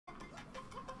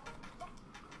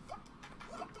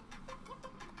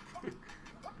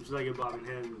Just like a bobbing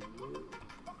head.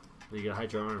 You gotta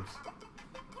hide your arms.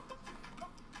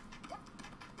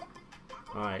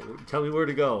 Alright, tell me where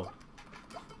to go.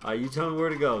 Alright, you tell me where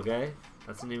to go, okay?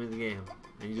 That's the name of the game.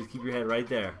 And you just keep your head right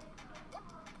there.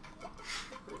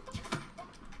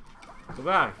 Go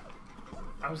back.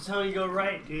 I was telling you to go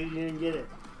right, dude. You didn't get it.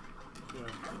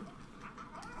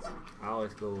 Yeah. I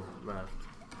always go left.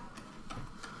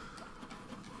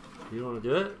 You want to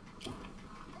do it?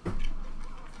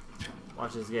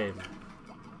 Watch this game.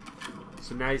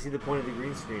 So now you see the point of the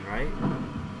green screen, right?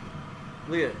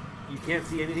 Look at it. You can't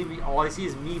see anything. All I see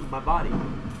is me, my body. You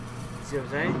see what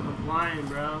I'm saying? I'm flying,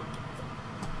 bro.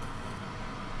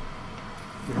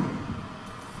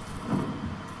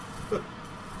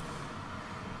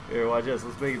 Here, watch this.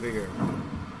 Let's make it bigger.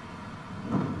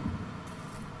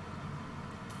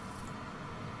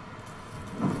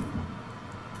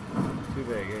 Too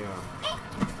big. Hang on.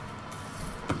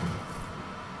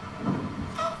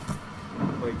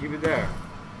 Wait, keep it there.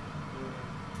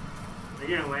 Are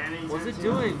you gonna land anytime What's it soon?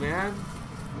 doing, man?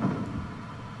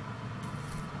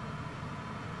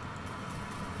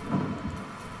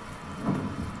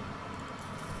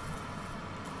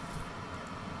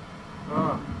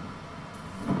 Oh.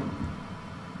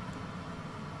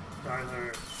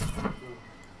 Tyler.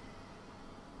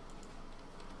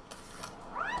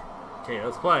 Okay,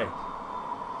 let's play.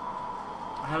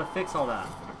 I had to fix all that.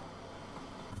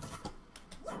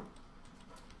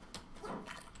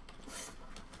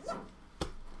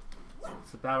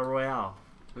 It's a battle royale.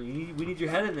 We need your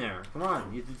head in there. Come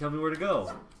on, you have to tell me where to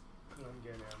go. I'm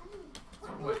good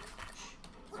now. Wait.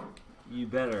 You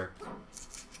better.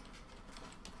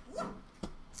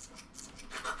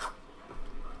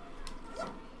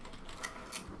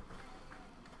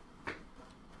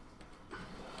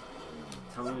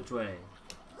 Tell me which way.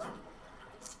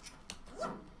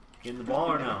 Get in the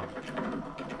ball or no?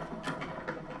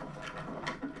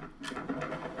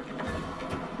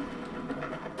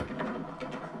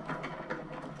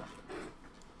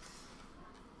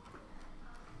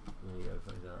 No, you gotta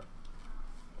find out.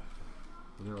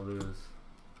 We're gonna lose.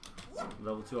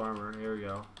 Level 2 armor, here we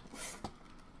go.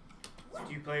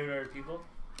 Do you play with other people?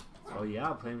 Oh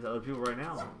yeah, I'm playing with other people right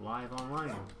now. Live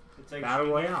online. It's like Battle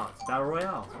Royale. It's Battle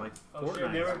Royale. Like Oh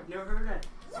Fortnite. shit, never heard that.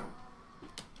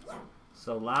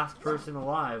 So last person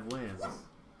alive wins.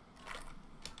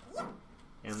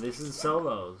 And this is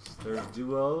solos. There's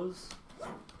duos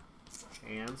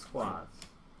and squads.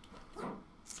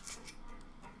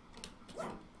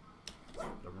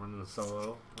 I'm running the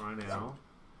solo right now.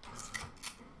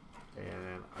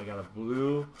 And I got a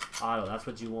blue auto. That's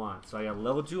what you want. So I got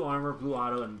level 2 armor, blue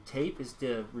auto, and tape is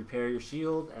to repair your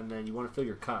shield. And then you want to fill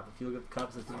your cup. If you look at the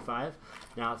cups, it's 55.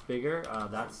 Now it's bigger.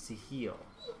 That's to heal.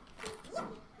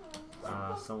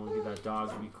 Someone get that dog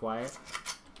to be quiet.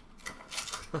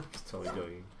 Just totally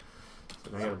joking.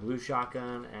 So now I got a blue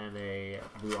shotgun and a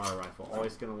blue auto rifle.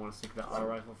 Always going to want to stick the auto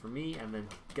rifle for me and then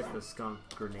get the skunk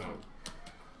grenade.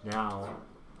 Now,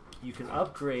 you can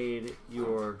upgrade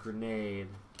your grenade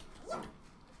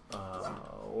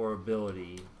or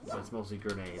ability, but it's mostly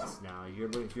grenades. Now,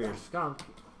 if you're a skunk,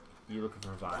 you're looking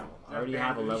for revival. I already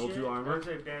have a level 2 armor.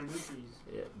 Those are bamboo trees.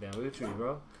 Yeah, bamboo tree,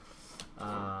 bro.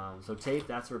 So tape,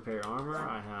 that's to repair your armor.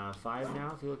 I have 5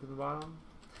 now, if you look at the bottom.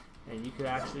 And you could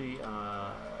actually,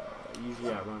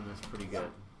 usually outrun this pretty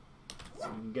good. You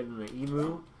can get in an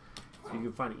emu. You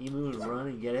can find an emu and run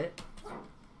and get it.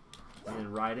 And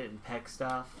then ride it and peck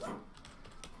stuff.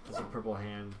 There's a purple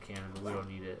hand cannon, but we don't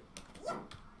need it.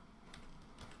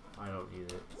 I don't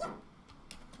need it.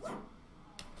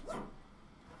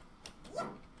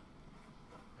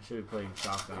 I should be playing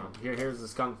shotgun. Here's the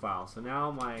skunk file. So now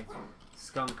my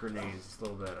skunk grenade is just a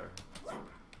little better.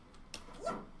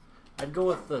 I'd go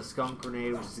with the skunk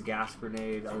grenade, which is a gas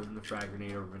grenade, other than the frag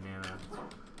grenade or banana.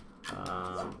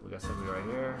 We got somebody right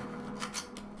here.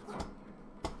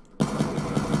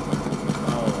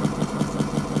 Oh.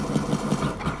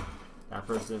 That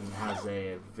person has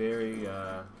a very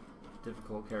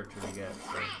difficult character to get.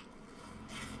 So.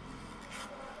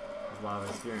 A lot of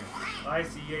experience. Oh, I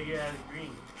see. You get out of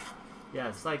green. Yeah,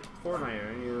 it's like Fortnite or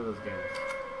any of those games.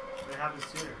 It happens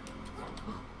sooner.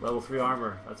 Level 3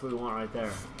 armor. That's what we want right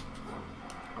there.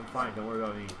 I'm fine. Don't worry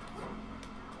about me.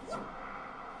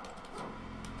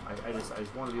 I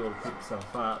just want to be able to pick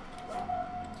stuff up.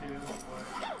 2, 4,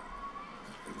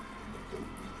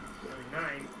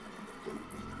 9.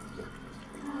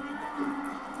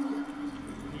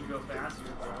 You go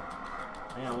faster, bro.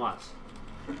 Hang on, watch.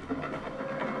 You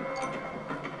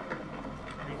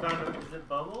found a, is it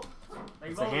bubble?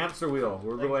 Like It's bubble, a hamster wheel.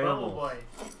 We're like going Bubble animals. Boy.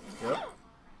 Yep.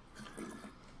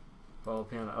 Bubble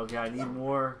panda. Okay, I need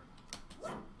more.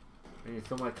 I need to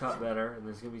fill my cup better, and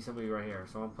there's going to be somebody right here.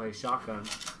 So I'm going to play shotgun,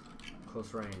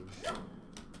 close range.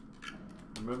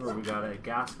 Remember, we got a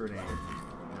gas grenade.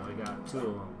 Now we got 2 of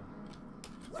them.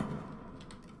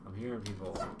 I'm hearing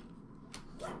people.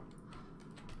 But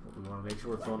we want to make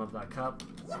sure we're filling up that cup.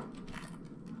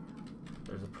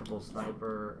 There's a purple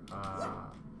sniper.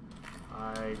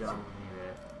 I don't need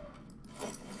it.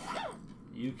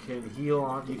 You can heal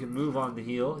on. You can move on the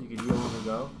heal. You can heal on the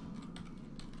go.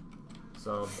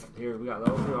 So here we got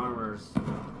level 3 armors.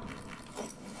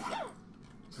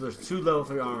 So there's 2 level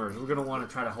 3 armors. We're gonna want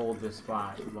to try to hold this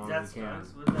spot as long as we can.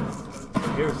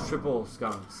 Here's triple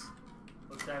skunks.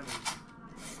 What's that mean?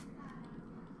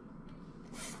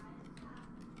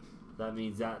 That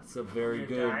means that's a very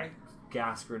good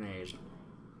gas grenade.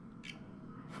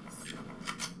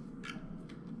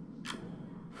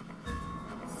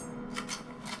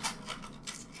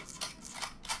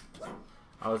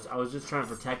 I was just trying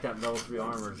to protect that level 3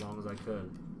 armor as long as I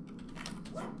could.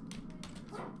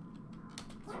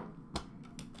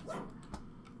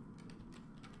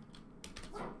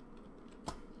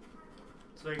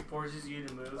 So it forces you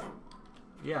to move?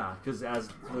 Yeah, because as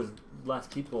there's less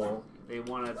people, you don't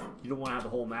want to have the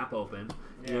whole map open.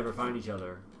 You never find each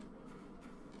other.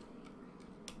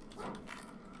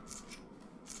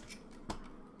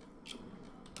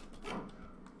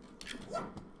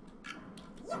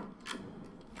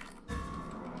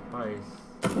 Nice.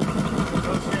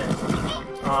 Oh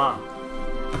shit. Ah,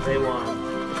 they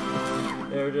won.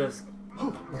 They were just.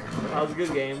 That was a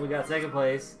good game. We got 2nd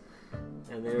place,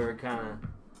 and they were kind of.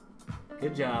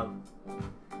 Good job.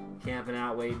 Camping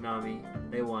out, waiting on me.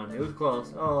 They won. It was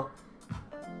close. Oh,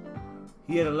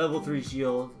 he had a level 3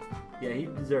 shield. Yeah, he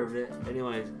deserved it.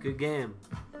 Anyways, good game.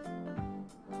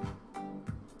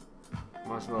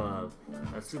 Much love.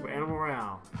 That's Super Animal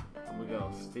Royale. I'm gonna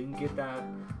go. Didn't get that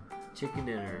chicken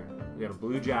dinner. We got a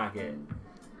blue jacket.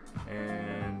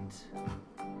 And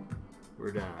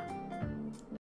we're done.